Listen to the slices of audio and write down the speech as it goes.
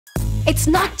It's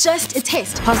not just a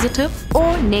test. Positive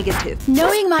or negative.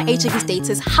 Knowing my HIV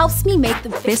status helps me make the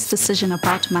Best decision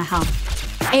about my health.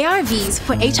 ARVs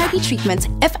for HIV treatment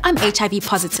if I'm HIV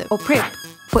positive. Or PrEP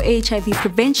for HIV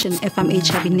prevention if I'm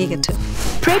HIV negative.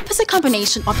 PrEP is a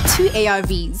combination of 2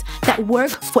 ARVs that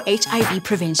work for HIV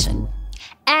prevention.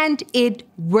 And it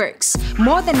works.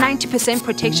 More than 90%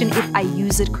 protection if I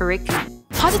use it correctly.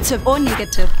 Positive or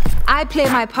negative. I play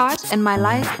my part and my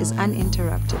life is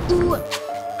uninterrupted. Ooh,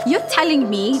 you're telling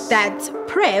me that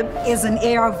PrEP Is an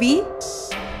ARV?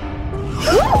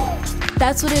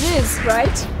 that's what it is,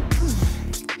 right?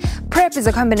 PrEP is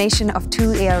a combination of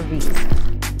 2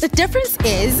 ARVs. The difference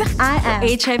is I am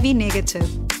HIV negative.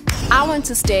 I want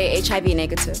to stay HIV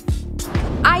negative.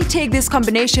 I take this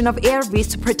combination of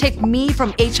ARVs to protect me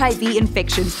from HIV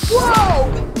infection. Whoa!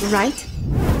 Right?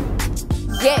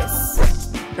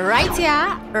 Yes. Right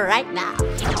here, right now.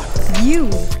 You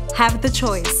have the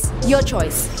choice. Your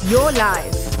choice. Your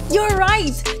life. You're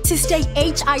right to stay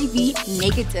HIV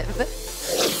negative.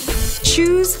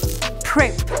 Choose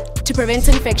PrEP. To prevent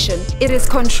infection. It is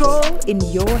control in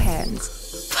your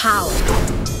hands. Power.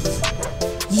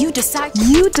 You decide.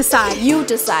 You decide. You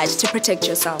decide to protect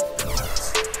yourself.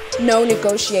 No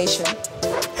negotiation.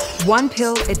 1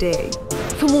 pill a day.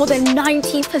 For more than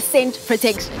 90%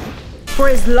 protection. For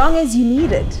as long as you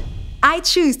need it. I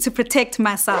choose to protect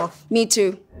myself. Me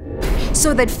too.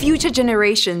 So that future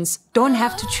generations don't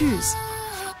have to choose.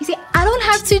 You see, I don't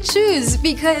have to choose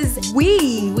because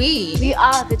we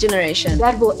are the generation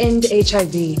that will end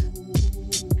HIV.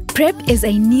 PrEP is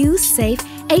a new, safe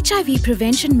HIV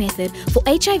prevention method for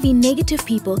HIV-negative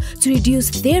people to reduce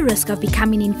their risk of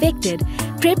becoming infected.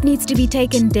 PrEP needs to be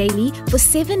taken daily for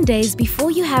 7 days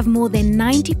before you have more than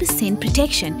 90%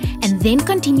 protection, and then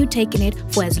continue taking it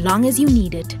for as long as you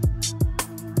need it.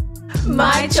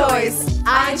 My choice.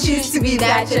 I choose to be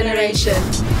that generation.